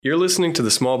You're listening to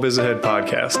the Small Biz Ahead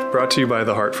podcast, brought to you by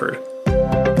The Hartford.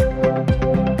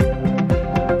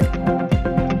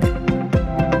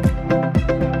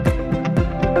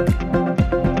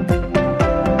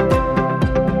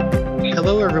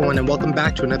 Hello, everyone, and welcome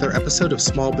back to another episode of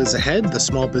Small Biz Ahead, the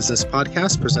small business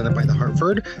podcast presented by The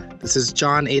Hartford. This is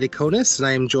John Adakonis, and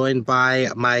I am joined by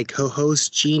my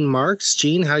co-host, Gene Marks.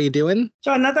 Gene, how you doing?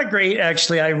 John, not that great,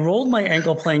 actually. I rolled my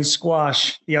ankle playing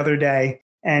squash the other day.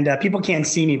 And people can't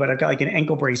see me, but I've got like an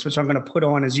ankle brace, which I'm going to put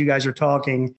on as you guys are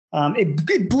talking.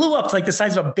 It blew up to like the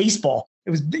size of a baseball. It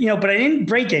was, but I didn't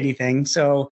break anything.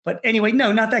 So, but anyway,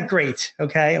 no, not that great.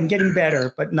 Okay. I'm getting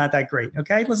better, but not that great.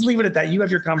 Okay. Let's leave it at that. You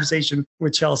have your conversation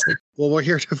with Chelsea. Well, we're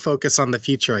here to focus on the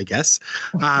future, I guess.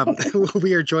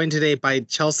 We are joined today by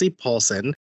Chelsea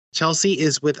Paulson. Chelsea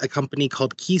is with a company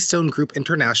called Keystone Group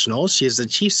International. She is the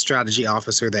Chief Strategy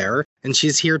Officer there, and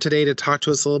she's here today to talk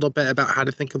to us a little bit about how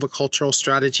to think of a cultural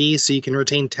strategy so you can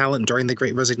retain talent during the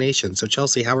Great Resignation. So,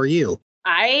 Chelsea, how are you?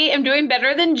 I am doing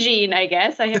better than Gene, I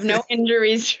guess. I have no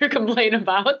injuries to complain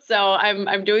about, so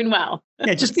I'm doing well.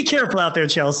 Yeah, just be careful out there,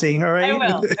 Chelsea. All right. I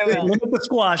will. Look at the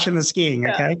squash and the skiing.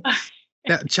 Okay.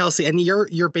 Now, Chelsea, and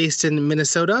you're based in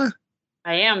Minnesota?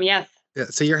 I am, yes. Yeah,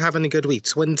 so you're having a good week.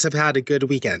 Twins have had a good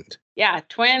weekend. Yeah,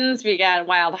 Twins. We got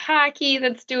wild hockey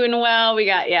that's doing well.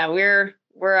 We're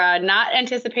not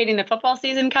anticipating the football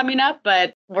season coming up,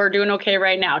 but we're doing okay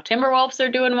right now. Timberwolves are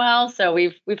doing well, so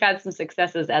we've had some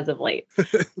successes as of late.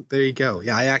 There you go.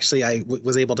 Yeah, I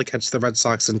was able to catch the Red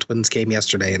Sox and Twins game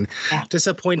yesterday, and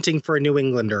disappointing for a New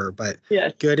Englander, but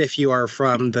good if you are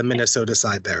from the Minnesota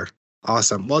side there.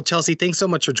 Awesome. Well, Chelsea, thanks so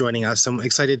much for joining us. I'm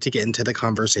excited to get into the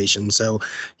conversation. So,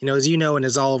 as you know, and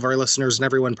as all of our listeners and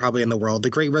everyone probably in the world, the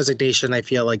Great Resignation, I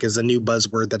feel like, is a new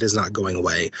buzzword that is not going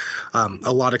away.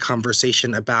 A lot of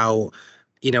conversation about,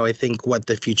 I think what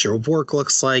the future of work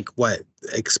looks like, what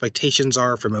expectations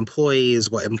are from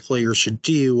employees, what employers should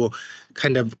do,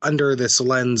 kind of under this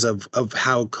lens of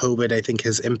how COVID, I think,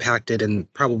 has impacted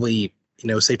and probably,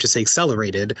 safe to say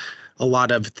accelerated a lot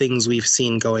of things we've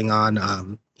seen going on,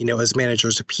 as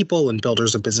managers of people and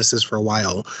builders of businesses for a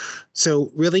while.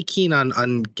 So really keen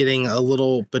on getting a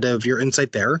little bit of your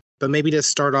insight there. But maybe to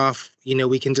start off,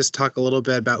 we can just talk a little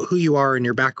bit about who you are and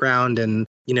your background and,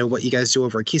 what you guys do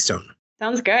over at Keystone.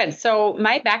 Sounds good. So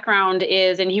my background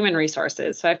is in human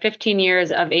resources. So I have 15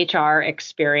 years of HR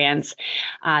experience.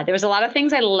 There was a lot of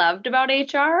things I loved about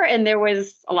HR, and there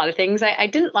was a lot of things I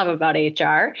didn't love about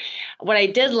HR. What I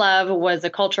did love was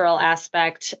the cultural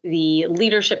aspect, the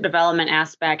leadership development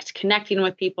aspect, connecting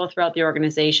with people throughout the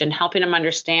organization, helping them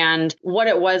understand what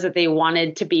it was that they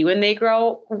wanted to be when they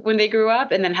grew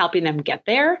up, and then helping them get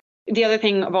there. The other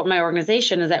thing about my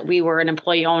organization is that we were an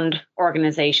employee-owned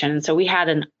organization. So we had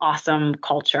an awesome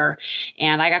culture,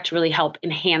 and I got to really help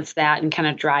enhance that and kind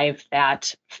of drive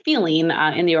that feeling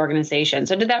in the organization.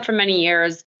 So I did that for many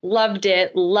years, loved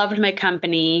it, loved my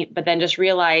company, but then just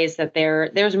realized that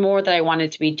there's more that I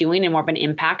wanted to be doing and more of an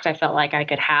impact I felt like I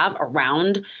could have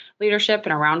around leadership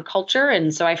and around culture.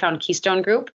 And so I found Keystone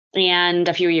Group and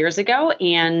a few years ago,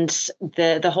 and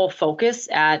the whole focus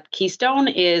at Keystone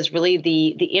is really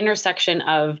the intersection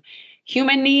of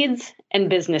human needs and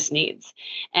business needs.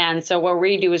 And so what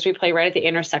we do is we play right at the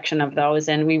intersection of those,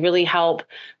 and we really help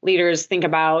leaders think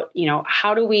about,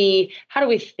 how do we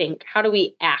think, how do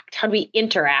we act, how do we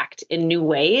interact in new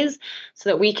ways so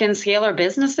that we can scale our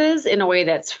businesses in a way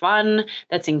that's fun,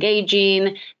 that's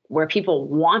engaging, where people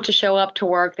want to show up to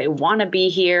work, they want to be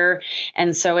here.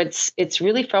 And so it's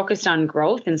really focused on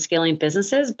growth and scaling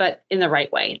businesses, but in the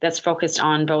right way. That's focused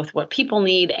on both what people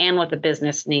need and what the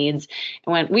business needs.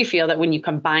 And when we feel that when you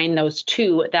combine those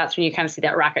two, that's when you kind of see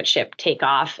that rocket ship take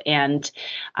off. And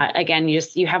again,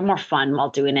 you have more fun while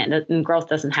doing it, and growth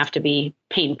doesn't have to be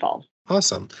painful.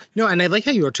 Awesome. And I like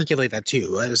how you articulate that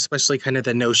too, especially kind of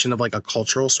the notion of like a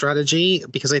cultural strategy,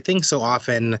 because I think so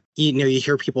often, you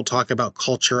hear people talk about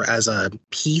culture as a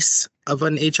piece of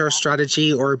an HR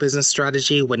strategy or a business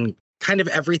strategy when kind of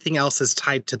everything else is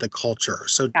tied to the culture.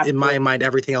 So Absolutely. In my mind,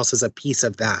 everything else is a piece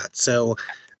of that. So,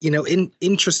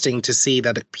 interesting to see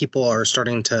that people are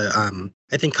starting to,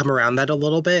 I think, come around that a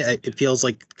little bit. It feels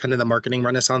like kind of the marketing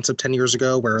renaissance of 10 years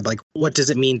ago, where like, what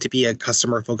does it mean to be a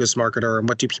customer-focused marketer, and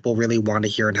what do people really want to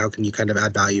hear, and how can you kind of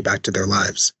add value back to their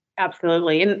lives?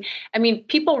 Absolutely. And I mean,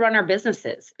 people run our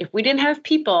businesses. If we didn't have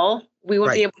people, we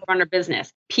wouldn't be able to run our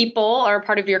business. People are a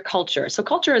part of your culture. So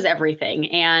culture is everything.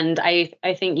 And I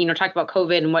think, talk about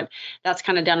COVID and what that's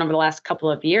kind of done over the last couple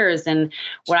of years. And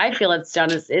what I feel it's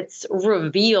done is it's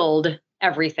revealed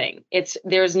everything.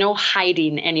 There's no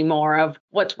hiding anymore of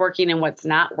what's working and what's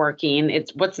not working.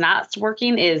 It's what's not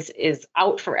working is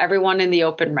out for everyone in the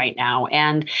open right now.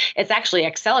 And it's actually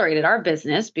accelerated our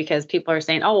business because people are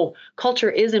saying, oh, culture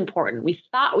is important. We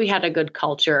thought we had a good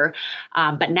culture,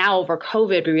 but now over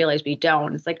COVID, we realize we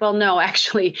don't. It's like, well, no,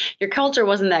 actually, your culture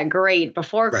wasn't that great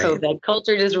before COVID.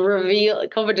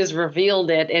 COVID just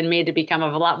revealed it and made it become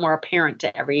a lot more apparent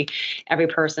to every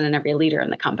person and every leader in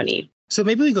the company. So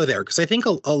maybe we go there, because I think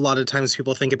a lot of times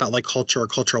people think about like culture or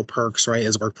cultural perks, right,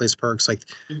 as workplace perks, like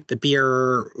the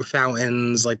beer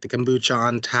fountains, like the kombucha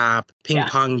on tap, ping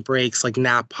pong breaks, like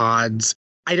nap pods.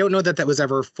 I don't know that was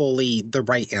ever fully the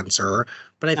right answer,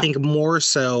 but I think more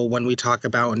so when we talk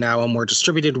about now a more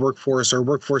distributed workforce or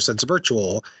workforce that's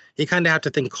virtual, you kind of have to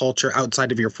think culture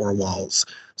outside of your four walls.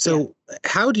 So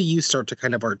how do you start to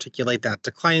kind of articulate that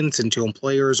to clients and to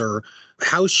employers, or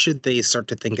how should they start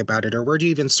to think about it? Or where do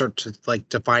you even start to like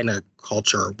define a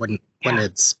culture when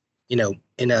it's,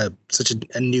 in such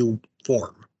a new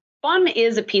form? Fun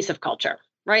is a piece of culture.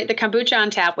 Right? The kombucha on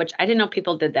tap, which I didn't know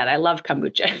people did that. I love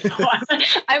kombucha.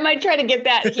 So I might try to get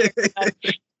that here.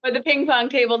 But the ping pong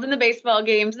tables and the baseball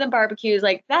games and the barbecues,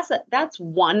 like that's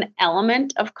one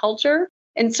element of culture.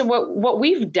 And so what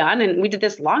we've done, and we did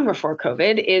this long before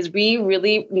COVID, is we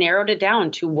really narrowed it down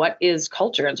to what is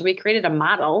culture. And so we created a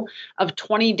model of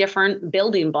 20 different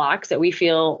building blocks that we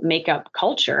feel make up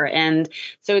culture. And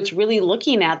so it's really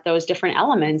looking at those different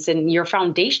elements. And your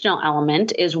foundational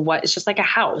element is it's just like a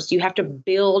house. You have to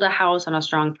build a house on a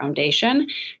strong foundation.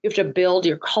 You have to build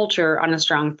your culture on a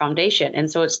strong foundation. And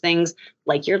so it's things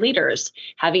like your leaders,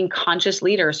 having conscious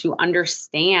leaders who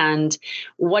understand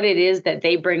what it is that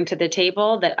they bring to the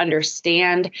table, that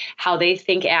understand how they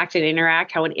think, act, and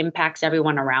interact, how it impacts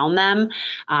everyone around them,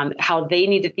 how they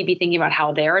need to be thinking about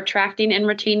how they're attracting and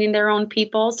retaining their own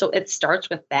people. So it starts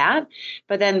with that.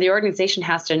 But then the organization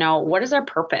has to know, what is our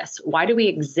purpose? Why do we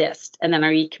exist? And then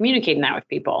are you communicating that with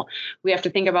people? We have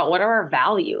to think about, what are our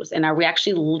values? And are we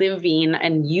actually living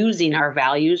and using our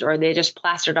values, or are they just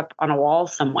plastered up on a wall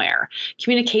somewhere?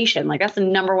 Communication, like that's the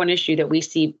number one issue that we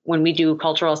see when we do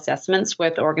cultural assessments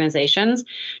with organizations.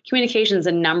 Communication is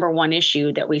the number one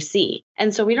issue that we see.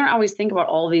 And so we don't always think about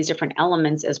all these different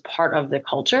elements as part of the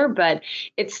culture, but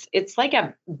it's like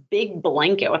a big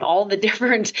blanket with all the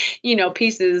different,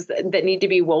 pieces that need to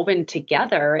be woven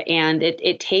together. And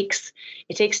it takes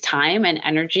time and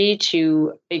energy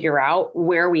to figure out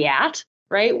where we at.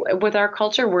 Right? With our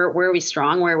culture, where are we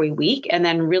strong, where are we weak? And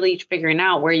then really figuring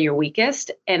out where you're weakest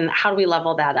and how do we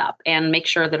level that up and make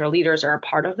sure that our leaders are a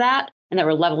part of that, and that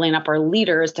we're leveling up our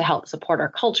leaders to help support our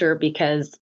culture,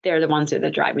 because they're the ones that are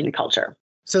driving the culture.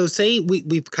 So say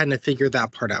we've kind of figured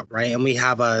that part out, right? And we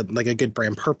have a good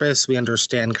brand purpose. We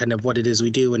understand kind of what it is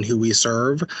we do and who we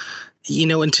serve.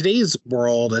 In today's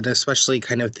world, and especially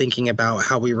kind of thinking about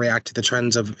how we react to the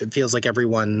trends of, it feels like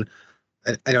everyone,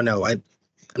 I don't know, I'm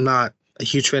not a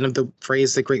huge fan of the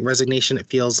phrase, the Great Resignation. It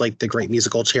feels like the Great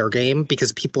Musical Chair Game,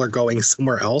 because people are going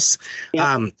somewhere else.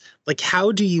 Yeah.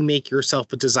 How do you make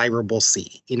yourself a desirable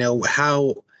seat?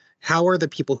 How are the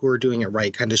people who are doing it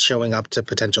right kind of showing up to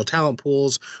potential talent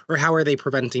pools, or how are they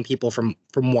preventing people from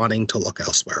wanting to look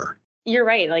elsewhere? You're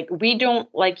right. Like, we don't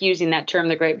like using that term,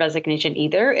 the Great Resignation,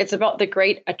 either. It's about the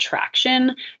great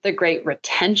attraction, the great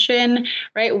retention,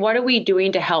 right? What are we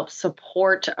doing to help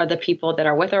support the people that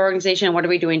are with our organization? What are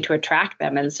we doing to attract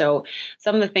them? And so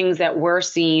some of the things that we're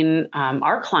seeing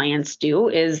our clients do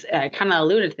is kind of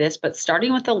alluded to this, but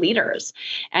starting with the leaders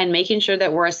and making sure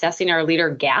that we're assessing our leader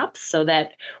gaps so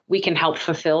that we can help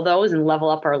fulfill those and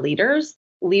level up our leaders.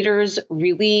 Leaders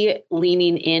really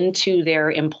leaning into their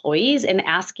employees and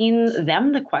asking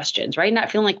them the questions, right?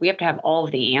 Not feeling like we have to have all of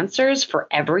the answers for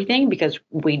everything, because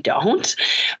we don't,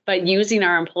 but using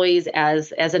our employees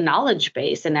as a knowledge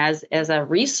base and as a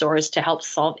resource to help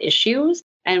solve issues.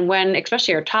 And when,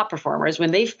 especially our top performers,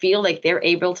 when they feel like they're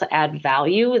able to add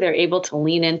value, they're able to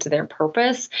lean into their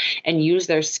purpose and use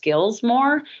their skills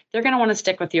more, they're going to want to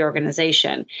stick with the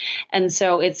organization. And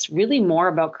so it's really more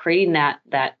about creating that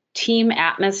team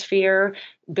atmosphere,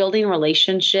 building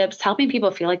relationships, helping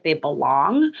people feel like they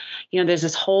belong. There's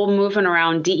this whole movement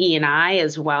around DE&I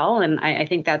as well. And I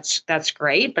think that's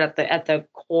great. But at the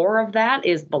core of that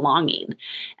is belonging.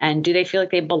 And do they feel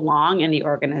like they belong in the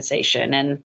organization?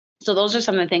 And so those are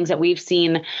some of the things that we've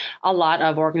seen a lot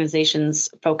of organizations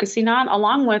focusing on,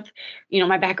 along with,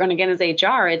 my background again is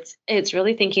HR. It's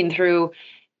really thinking through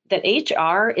that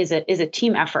HR is a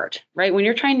team effort, right? When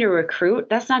you're trying to recruit,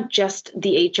 that's not just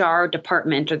the HR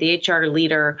department or the HR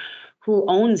leader who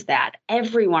owns that.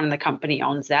 Everyone in the company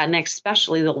owns that, and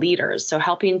especially the leaders. So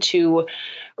helping to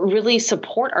really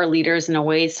support our leaders in a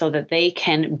way so that they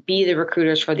can be the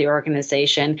recruiters for the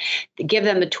organization, give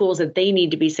them the tools that they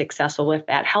need to be successful with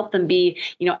that, help them be,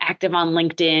 active on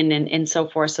LinkedIn and so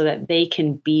forth so that they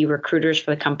can be recruiters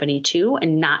for the company too,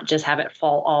 and not just have it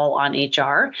fall all on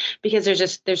HR, because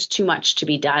there's too much to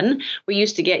be done. We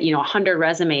used to get, 100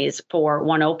 resumes for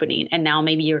one opening, and now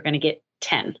maybe you're going to get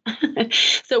 10.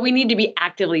 So we need to be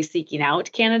actively seeking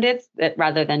out candidates that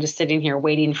rather than just sitting here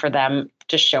waiting for them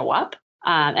to show up.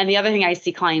 And the other thing I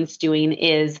see clients doing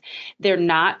is they're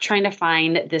not trying to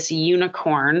find this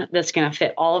unicorn that's going to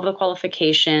fit all of the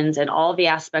qualifications and all of the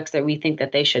aspects that we think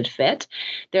that they should fit.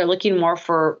 They're looking more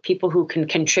for people who can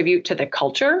contribute to the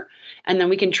culture, and then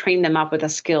we can train them up with the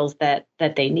skills that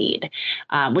they need,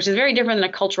 which is very different than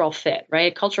a cultural fit,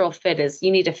 right? A cultural fit is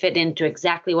you need to fit into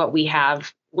exactly what we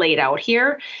have laid out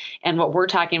here. And what we're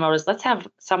talking about is let's have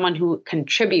someone who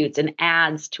contributes and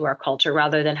adds to our culture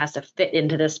rather than has to fit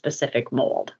into this specific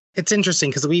mold. It's interesting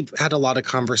because we've had a lot of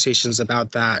conversations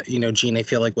about that, Gene, I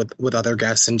feel like with other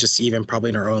guests and just even probably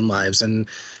in our own lives. And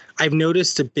I've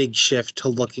noticed a big shift to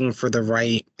looking for the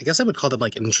right, I guess I would call them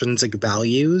like intrinsic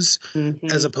values,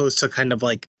 as opposed to kind of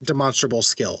like demonstrable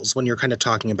skills when you're kind of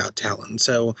talking about talent.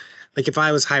 So like if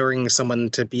I was hiring someone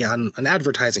to be on an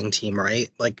advertising team, right?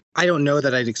 Like I don't know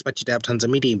that I'd expect you to have tons of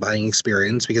media buying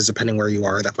experience, because depending where you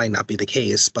are, that might not be the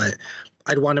case. But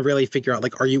I'd want to really figure out,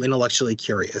 like, are you intellectually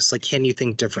curious? Like, can you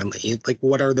think differently? Like,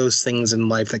 what are those things in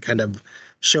life that kind of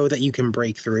show that you can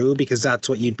break through? Because that's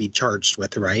what you'd be charged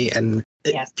with, right? And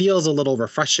it feels a little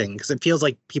refreshing because it feels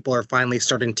like people are finally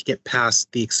starting to get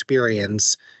past the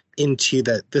experience into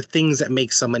the things that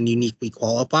make someone uniquely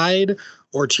qualified,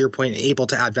 or to your point, able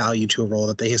to add value to a role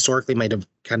that they historically might have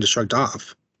kind of shrugged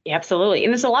off. Yeah, absolutely.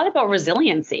 And it's a lot about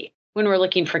resiliency. When we're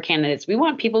looking for candidates, we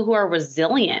want people who are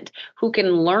resilient, who can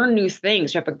learn new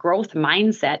things, who have a growth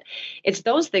mindset. It's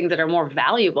those things that are more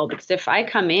valuable, because if I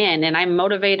come in and I'm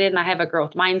motivated and I have a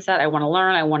growth mindset, I want to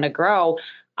learn, I want to grow,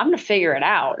 I'm going to figure it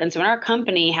out. And so when our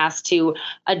company has to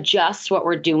adjust what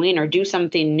we're doing or do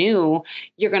something new,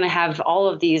 you're going to have all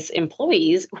of these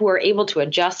employees who are able to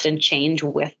adjust and change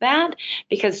with that,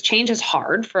 because change is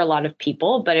hard for a lot of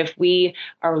people. But if we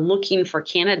are looking for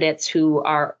candidates who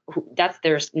that's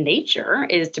their nature,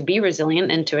 is to be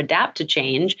resilient and to adapt to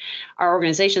change, our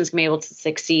organizations can be able to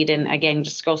succeed and, again,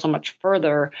 just go so much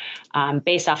further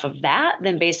based off of that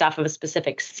than based off of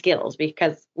specific skills,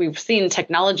 because we've seen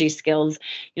technology skills,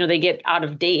 they get out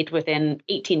of date within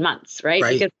 18 months, right?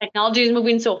 Because technology is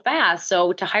moving so fast.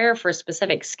 So to hire for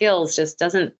specific skills just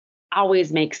doesn't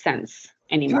always make sense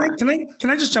anymore. Can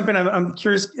I just jump in? I'm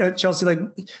curious, Chelsea,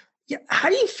 how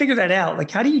do you figure that out? Like,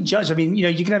 how do you judge? I mean,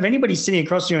 you can have anybody sitting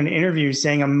across you in an interview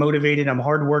saying, I'm motivated, I'm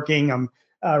hardworking, I'm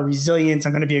resilient,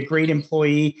 I'm going to be a great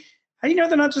employee. How do you know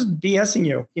they're not just BSing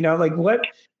you? What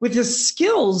with the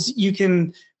skills you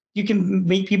can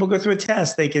make people go through a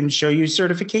test. They can show you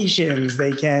certifications.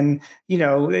 They can,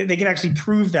 they can actually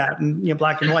prove that in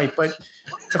black and white. But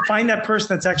to find that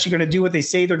person that's actually going to do what they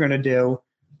say they're going to do,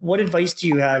 what advice do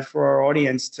you have for our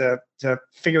audience to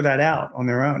figure that out on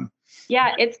their own?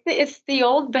 Yeah, it's the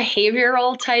old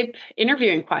behavioral type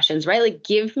interviewing questions, right? Like,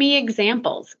 give me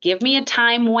examples. Give me a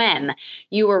time when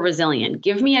you were resilient.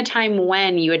 Give me a time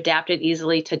when you adapted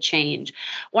easily to change.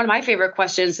 One of my favorite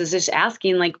questions is just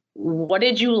asking, like, what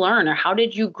did you learn or how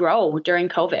did you grow during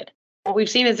COVID? What we've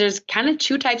seen is there's kind of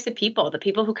two types of people: the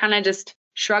people who kind of just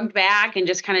shrugged back and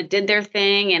just kind of did their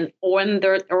thing, or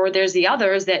there's the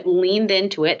others that leaned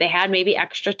into it. They had maybe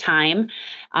extra time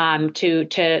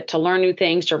to learn new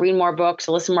things, to read more books,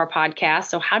 to listen more podcasts.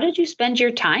 So how did you spend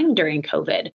your time during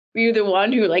COVID? Were you the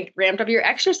one who ramped up your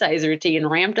exercise routine,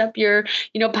 ramped up your,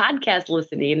 podcast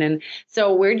listening? And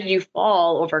so where did you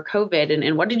fall over COVID,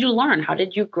 and what did you learn? How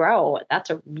did you grow?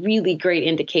 That's a really great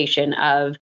indication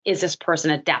of, is this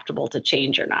person adaptable to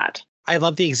change or not? I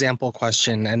love the example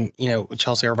question. And,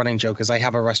 Chelsea, our running joke is I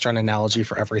have a restaurant analogy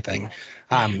for everything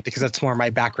because that's more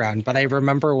my background. But I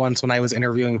remember once when I was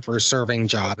interviewing for a serving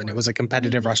job, and it was a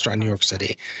competitive restaurant in New York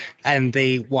City, and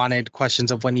they wanted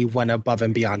questions of when you went above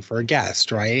and beyond for a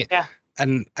guest, right? Yeah.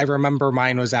 And I remember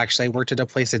mine was actually, I worked at a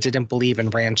place that didn't believe in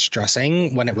ranch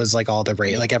dressing when it was all the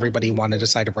rage. Everybody wanted a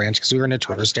side of ranch because we were in a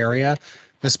tourist area,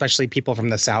 especially people from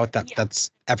the South. That's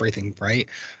everything, right?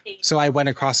 So I went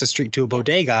across the street to a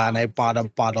bodega and I bought a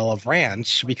bottle of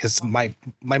ranch because my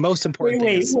most important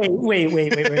thing is... Wait.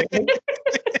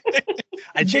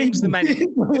 I changed the menu.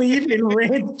 Didn't believe in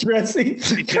ranch dressing.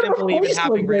 I didn't believe in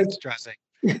having ranch dressing.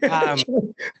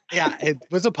 Yeah, it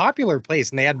was a popular place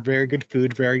and they had very good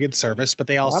food, very good service, but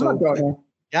they also,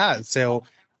 so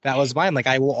that was mine. Like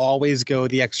I will always go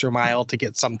the extra mile to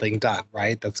get something done,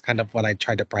 right? That's kind of what I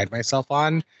try to pride myself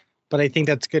on. But I think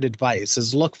that's good advice,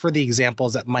 is look for the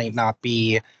examples that might not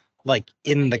be like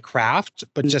in the craft,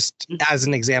 but just as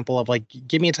an example of like,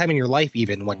 give me a time in your life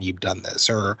even when you've done this,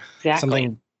 or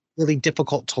something really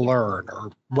difficult to learn,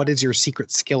 or what is your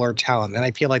secret skill or talent? And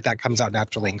I feel like that comes out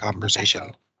naturally in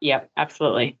conversation. Yep,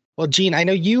 absolutely. Well, Jean, I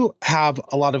know you have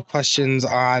a lot of questions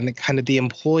on kind of the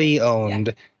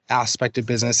employee-owned aspect of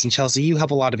business. And Chelsea, you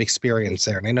have a lot of experience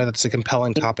there. And I know that's a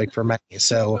compelling topic for many.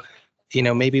 So,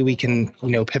 maybe we can,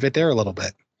 pivot there a little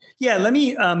bit. Yeah, let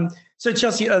me, so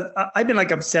Chelsea, I've been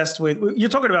like obsessed with, you're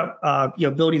talking about,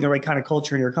 building the right kind of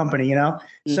culture in your company,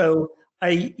 Mm-hmm. So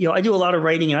I do a lot of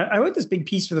writing, and I wrote this big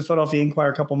piece for the Philadelphia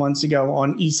Inquirer a couple months ago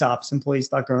on ESOPs, employee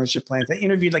stock ownership plans. I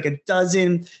interviewed like a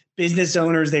dozen business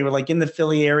owners. They were like in the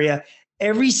Philly area.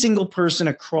 Every single person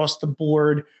across the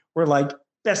board were like,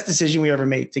 best decision we ever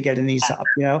made to get an ESOP,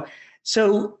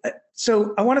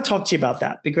 So I want to talk to you about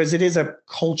that because it is a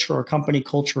culture or company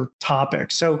culture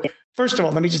topic. So first of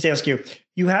all, let me just ask you,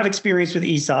 you have experience with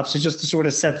ESOPs. So just to sort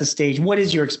of set the stage, what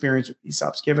is your experience with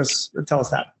ESOPs? Tell us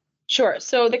that. Sure.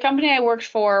 So the company I worked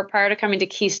for prior to coming to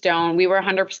Keystone, we were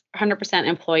 100%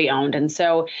 employee owned. And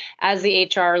so as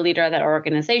the HR leader of that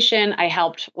organization, I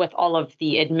helped with all of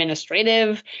the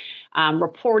administrative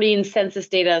reporting, census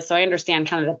data. So I understand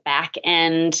kind of the back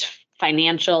end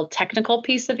financial technical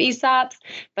piece of ESOPs.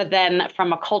 But then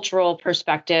from a cultural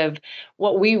perspective,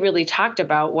 what we really talked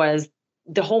about was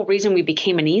the whole reason we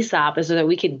became an ESOP is so that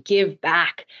we could give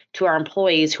back to our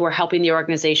employees who are helping the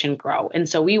organization grow. And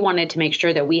so we wanted to make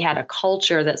sure that we had a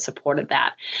culture that supported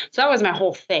that. So that was my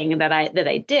whole thing that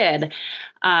I did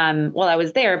while I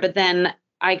was there. But then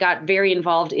I got very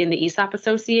involved in the ESOP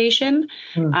Association,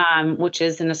 which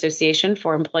is an association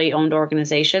for employee-owned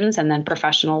organizations and then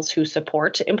professionals who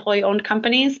support employee-owned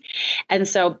companies. And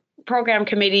so program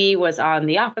committee was on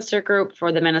the officer group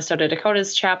for the Minnesota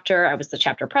Dakotas chapter. I was the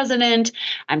chapter president.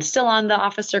 I'm still on the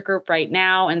officer group right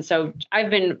now. And so I've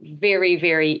been very,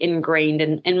 very ingrained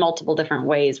in multiple different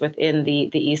ways within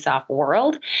the ESOP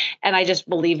world. And I just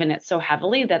believe in it so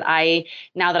heavily that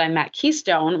now that I'm at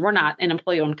Keystone, we're not an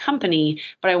employee-owned company,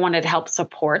 but I wanted to help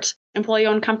support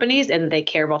employee-owned companies, and they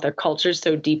care about their cultures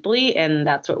so deeply, and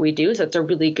that's what we do. So it's a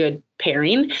really good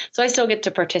pairing. So I still get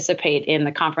to participate in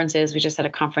the conferences. We just had a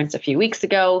conference a few weeks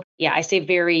ago. Yeah, I stay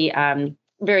very,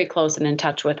 very close and in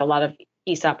touch with a lot of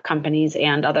ESOP companies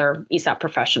and other ESOP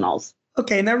professionals.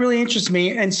 Okay, and that really interests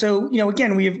me. And so,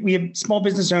 again, we have small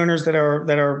business owners that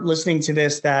are listening to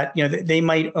this that, they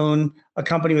might own a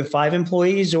company with 5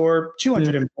 employees or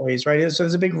 200 employees, right? So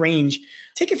there's a big range.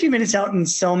 Take a few minutes out and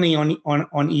sell me on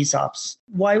ESOPs.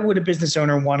 Why would a business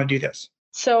owner want to do this?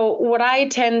 So what I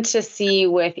tend to see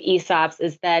with ESOPs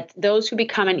is that those who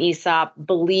become an ESOP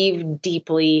believe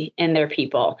deeply in their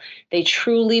people. They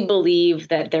truly believe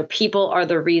that their people are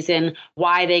the reason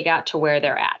why they got to where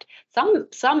they're at.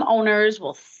 Some owners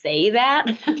will say that,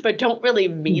 but don't really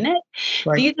mean it.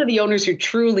 Right. These are the owners who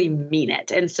truly mean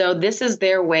it. And so this is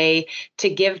their way to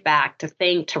give back, to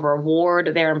thank, to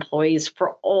reward their employees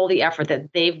for all the effort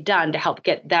that they've done to help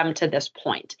get them to this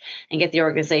point and get the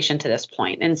organization to this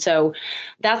point. And so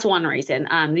that's one reason.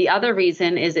 The other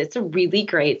reason is it's a really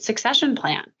great succession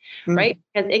plan. Right?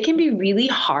 Because it can be really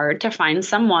hard to find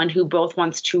someone who both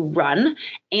wants to run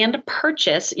and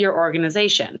purchase your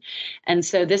organization. And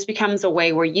so this becomes a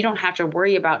way where you don't have to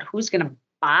worry about who's going to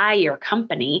buy your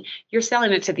company. You're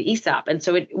selling it to the ESOP. And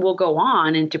so it will go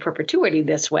on into perpetuity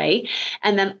this way.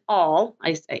 And then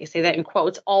I say that in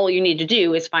quotes, all you need to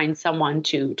do is find someone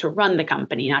to run the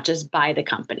company, not just buy the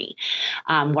company.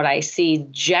 What I see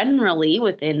generally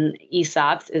within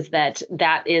ESOPs is that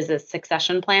is a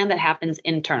succession plan that happens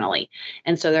internally.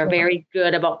 And so they're very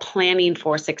good about planning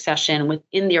for succession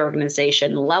within the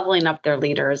organization, leveling up their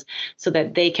leaders so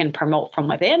that they can promote from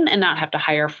within and not have to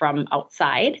hire from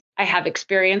outside. I have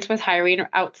experience with hiring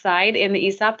outside in the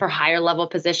ESOP for higher level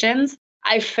positions.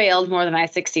 I failed more than I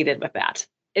succeeded with that.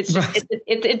 It's just,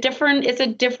 it's a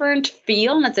different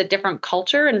feel, and it's a different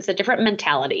culture, and it's a different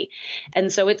mentality.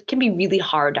 And so it can be really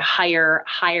hard to hire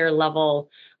higher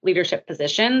level leadership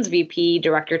positions, VP,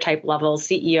 director type level,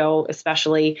 CEO,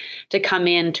 especially, to come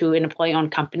into an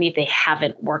employee-owned company if they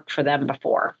haven't worked for them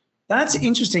before. That's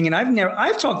interesting. And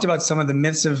I've talked about some of the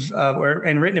myths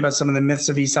and written about some of the myths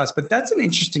of ESOPs, but that's an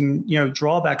interesting,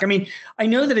 drawback. I mean, I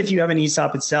know that if you have an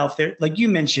ESOP itself, like you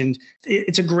mentioned,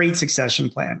 it's a great succession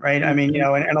plan, right? I mean,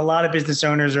 and a lot of business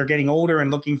owners are getting older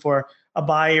and looking for a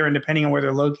buyer, and depending on where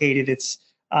they're located, it's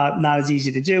not as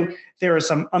easy to do. There are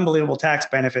some unbelievable tax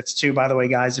benefits too, by the way,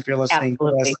 guys, if you're listening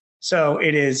to this. So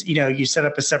it is, you set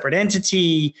up a separate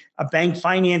entity, a bank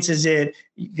finances it,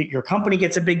 your company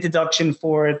gets a big deduction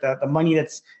for it. The money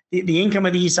that's the income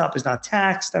of the ESOP is not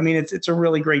taxed. I mean, it's a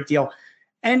really great deal.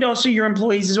 And also your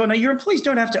employees as well. Now, your employees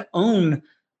don't have to own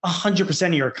 100%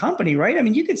 of your company, right? I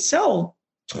mean, you could sell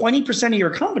 20% of your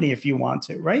company if you want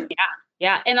to, right? Yeah.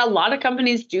 Yeah. And a lot of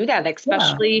companies do that,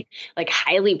 especially like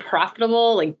highly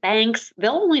profitable, like banks,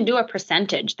 they'll only do a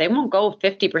percentage. They won't go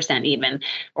 50% even,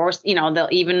 or, they'll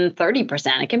even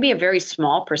 30%. It can be a very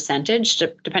small percentage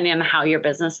depending on how your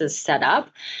business is set up.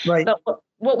 Right. But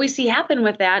what we see happen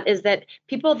with that is that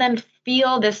people then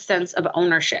feel this sense of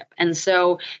ownership. And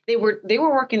so they were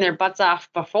working their butts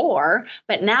off before,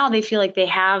 but now they feel like they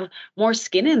have more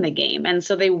skin in the game. And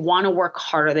so they want to work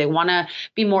harder. They want to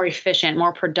be more efficient,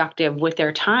 more productive with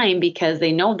their time because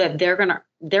they know that they're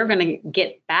going to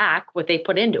get back what they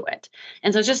put into it.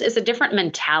 And so it's a different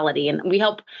mentality. And we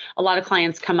help a lot of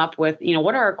clients come up with,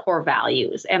 what are our core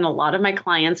values? And a lot of my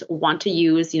clients want to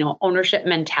use, ownership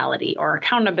mentality or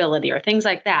accountability or things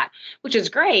like that, which is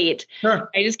great. Sure.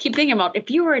 I just keep thinking about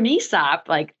if you were an ESOP,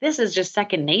 like this is just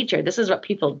second nature. This is what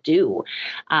people do.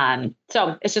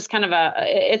 So it's just kind of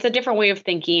it's a different way of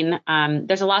thinking.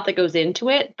 There's a lot that goes into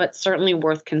it, but certainly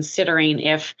worth considering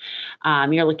if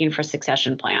you're looking for a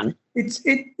succession plan.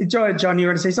 John, you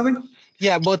want to say something?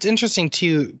 Yeah, well, it's interesting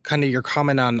too, kind of your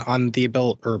comment on the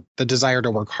ability or the desire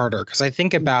to work harder, because I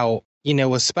think about,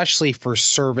 especially for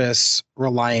service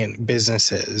reliant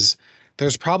businesses,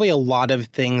 there's probably a lot of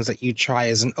things that you try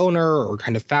as an owner or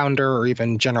kind of founder or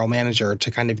even general manager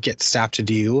to kind of get staff to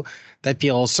do that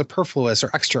feels superfluous or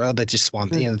extra that just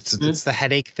want, it's the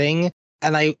headache thing.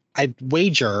 And I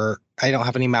wager, I don't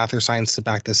have any math or science to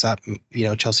back this up.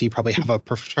 Chelsea, you probably have a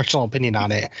professional opinion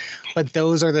on it, but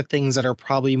those are the things that are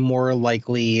probably more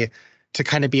likely to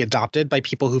kind of be adopted by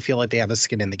people who feel like they have a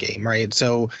skin in the game, right?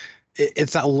 So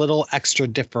it's that little extra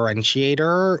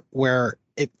differentiator where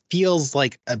it feels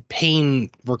like a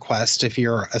pain request if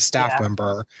you're a staff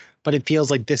member, but it feels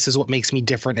like this is what makes me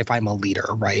different if I'm a leader,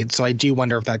 right? So I do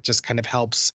wonder if that just kind of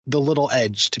helps the little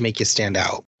edge to make you stand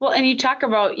out. Well, and you talk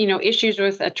about, issues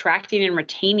with attracting and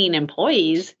retaining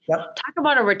employees. Yep. Talk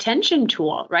about a retention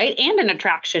tool, right? And an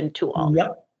attraction tool.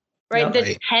 Yep. Right. Yep.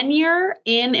 The tenure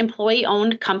in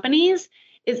employee-owned companies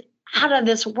is out of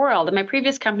this world. In my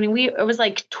previous company, it was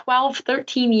like 12,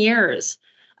 13 years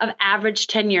of average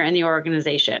tenure in the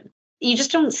organization. You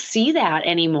just don't see that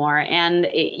anymore. And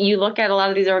you look at a lot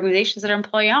of these organizations that are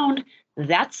employee-owned,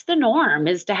 that's the norm,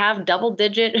 is to have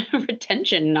double-digit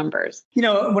retention numbers.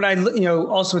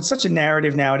 Also it's such a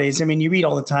narrative nowadays. I mean, you read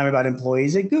all the time about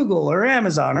employees at Google or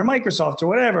Amazon or Microsoft or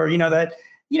whatever,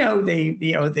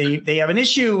 they have an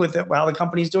issue with how the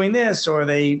company's doing this, or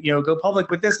they, go public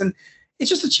with this. And it's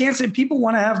just a chance that people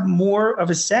want to have more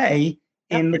of a say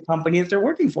in the company that they're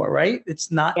working for, right?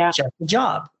 It's not just a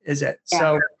job, is it? Yeah.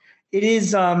 So it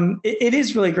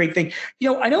is really a great thing.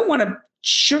 I don't want to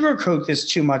sugarcoat this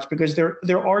too much because there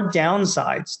are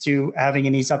downsides to having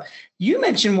an ESOP. You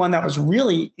mentioned one that was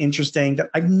really interesting that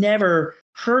I've never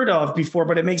heard of before,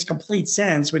 but it makes complete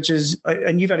sense, which is,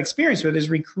 and you've had experience with, is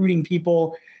recruiting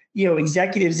people,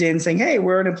 executives in saying, hey,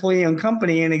 we're an employee-owned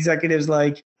company, and executives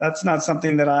like, that's not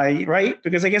something that right?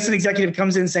 Because I guess an executive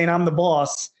comes in saying, I'm the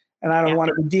boss, and I don't want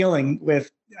to be dealing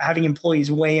with having employees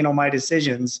weigh in on my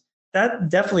decisions. That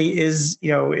definitely is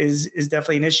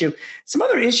definitely an issue. Some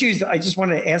other issues that I just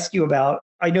wanted to ask you about.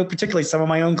 I know particularly some of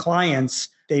my own clients,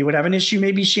 they would have an issue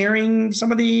maybe sharing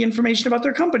some of the information about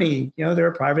their company. They're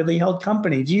a privately held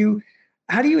company.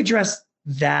 How do you address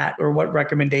that, or what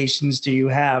recommendations do you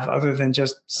have other than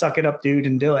just suck it up, dude,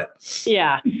 and do it?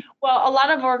 Yeah. Well, a lot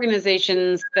of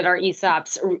organizations that are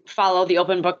ESOPs follow the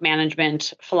open book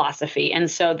management philosophy.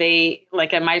 And so they,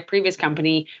 like at my previous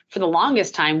company, for the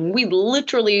longest time, we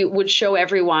literally would show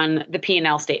everyone the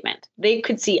P&L statement. They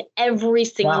could see every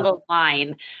single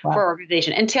line for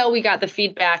organization until we got the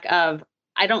feedback of,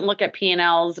 I don't look at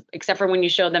P&Ls except for when you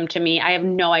show them to me. I have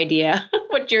no idea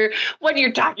what you're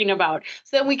talking about.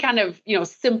 So then we kind of,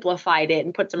 simplified it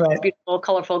and put some beautiful,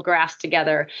 colorful graphs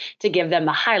together to give them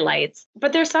the highlights.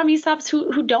 But there's some ESOPs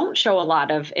who don't show a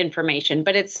lot of information.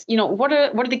 But it's, what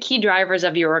are the key drivers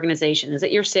of your organization? Is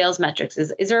it your sales metrics?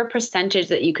 Is there a percentage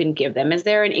that you can give them? Is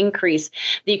there an increase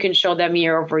that you can show them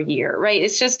year over year, right?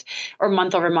 It's just, or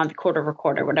month over month, quarter over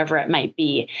quarter, whatever it might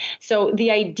be. So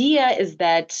the idea is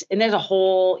that, and there's a whole,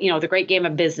 the Great Game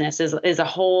of Business is a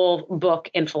whole book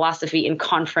and philosophy and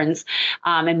conference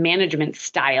and management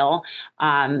style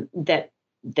that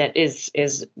that is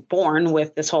born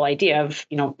with this whole idea of,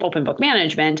 open book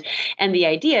management. And the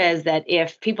idea is that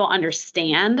if people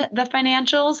understand the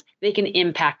financials, they can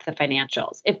impact the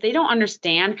financials. If they don't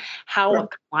understand how a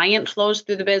client flows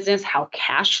through the business, how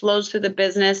cash flows through the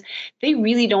business, they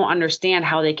really don't understand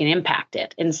how they can impact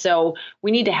it. And so we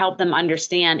need to help them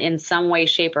understand in some way,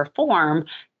 shape, or form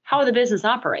how the business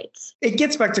operates. It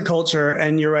gets back to culture.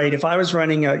 And you're right. If I was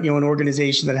running an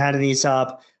organization that had an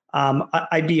ESOP,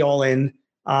 I'd be all in.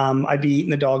 I'd be eating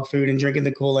the dog food and drinking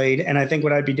the Kool-Aid. And I think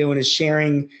what I'd be doing is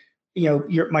sharing,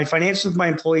 my financials with my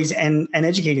employees and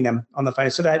educating them on the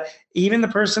finance, so that even the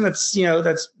person that's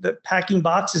packing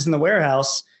boxes in the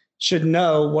warehouse should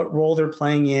know what role they're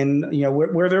playing in,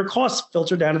 where their costs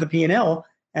filter down to the P&L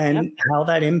and how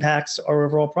that impacts our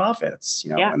overall profits,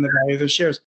 and the value of their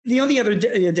shares. The only other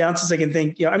downsides I can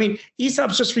think,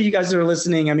 ESOPs, just for you guys that are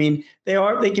listening,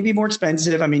 they can be more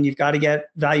expensive. You've got to get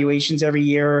valuations every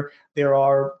year. There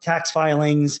are tax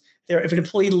filings. If an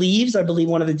employee leaves, I believe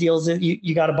one of the deals that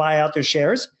you got to buy out their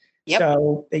shares. Yep.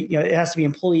 So it has to be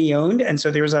employee owned, and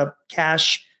so there's a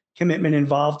cash commitment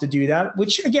involved to do that,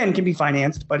 which again can be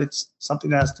financed, but it's something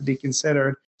that has to be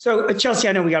considered. So Chelsea,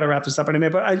 I know we got to wrap this up in a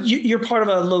minute, but you're part of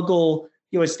a local,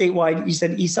 a statewide, you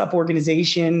said ESOP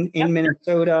organization in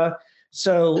Minnesota.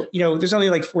 So, there's only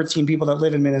like 14 people that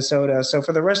live in Minnesota. So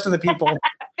for the rest of the people,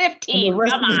 15,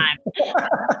 come on.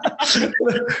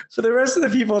 For the rest of the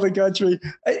people in the country,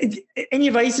 any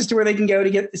advice as to where they can go to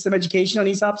get some education on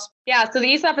ESOPs? Yeah. So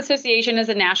the ESOP Association is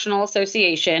a national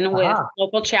association with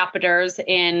local chapters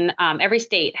in every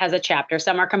state has a chapter.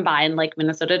 Some are combined, like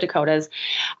Minnesota, Dakotas.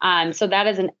 So that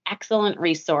is an excellent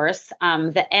resource.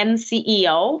 The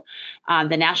NCEO,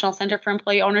 the National Center for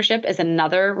Employee Ownership, is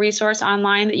another resource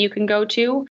online that you can go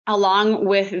to, along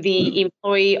with the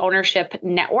Employee Ownership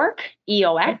Network.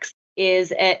 EOX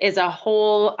is a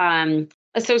whole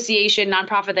association,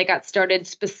 nonprofit that got started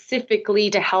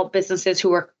specifically to help businesses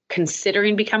who are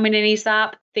considering becoming an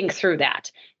ESOP think through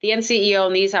that. The NCEO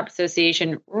and the ESOP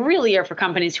Association really are for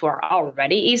companies who are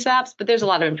already ESOPs, but there's a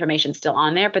lot of information still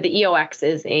on there. But the EOX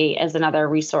is another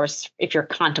resource if you're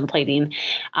contemplating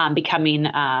becoming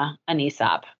an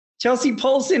ESOP. Chelsea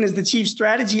Polson is the Chief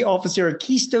Strategy Officer at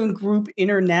Keystone Group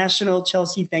International.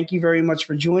 Chelsea, thank you very much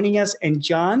for joining us. And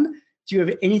John, do you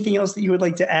have anything else that you would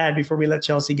like to add before we let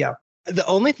Chelsea go? The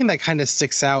only thing that kind of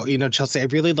sticks out, Chelsea, I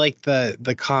really like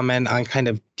the comment on kind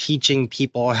of teaching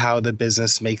people how the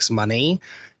business makes money,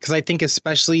 because I think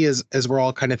especially as we're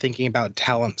all kind of thinking about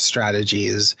talent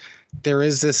strategies, there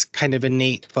is this kind of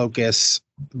innate focus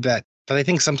that I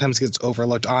think sometimes gets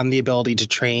overlooked on the ability to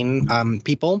train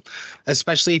people,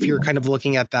 especially if you're kind of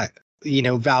looking at that,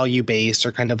 value-based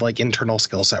or kind of like internal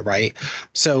skill set, right?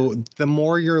 So the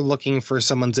more you're looking for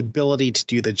someone's ability to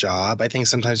do the job, I think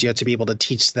sometimes you have to be able to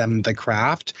teach them the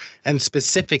craft and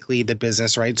specifically the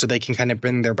business, right? So they can kind of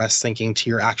bring their best thinking to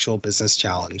your actual business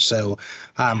challenge. So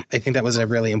I think that was a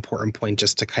really important point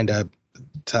just to kind of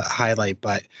to highlight.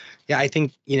 But yeah, I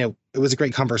think, it was a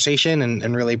great conversation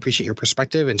and really appreciate your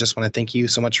perspective and just want to thank you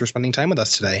so much for spending time with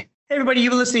us today. Hey, everybody,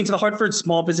 you've been listening to the Hartford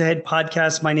Small Biz Ahead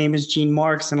podcast. My name is Gene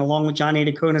Marks, and along with John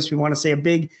Adakonis, we want to say a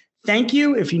big thank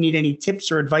you. If you need any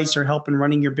tips or advice or help in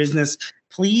running your business,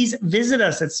 please visit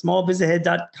us at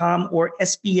smallbizahead.com or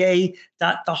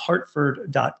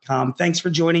sba.thehartford.com. Thanks for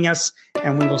joining us,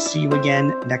 and we will see you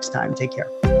again next time. Take care.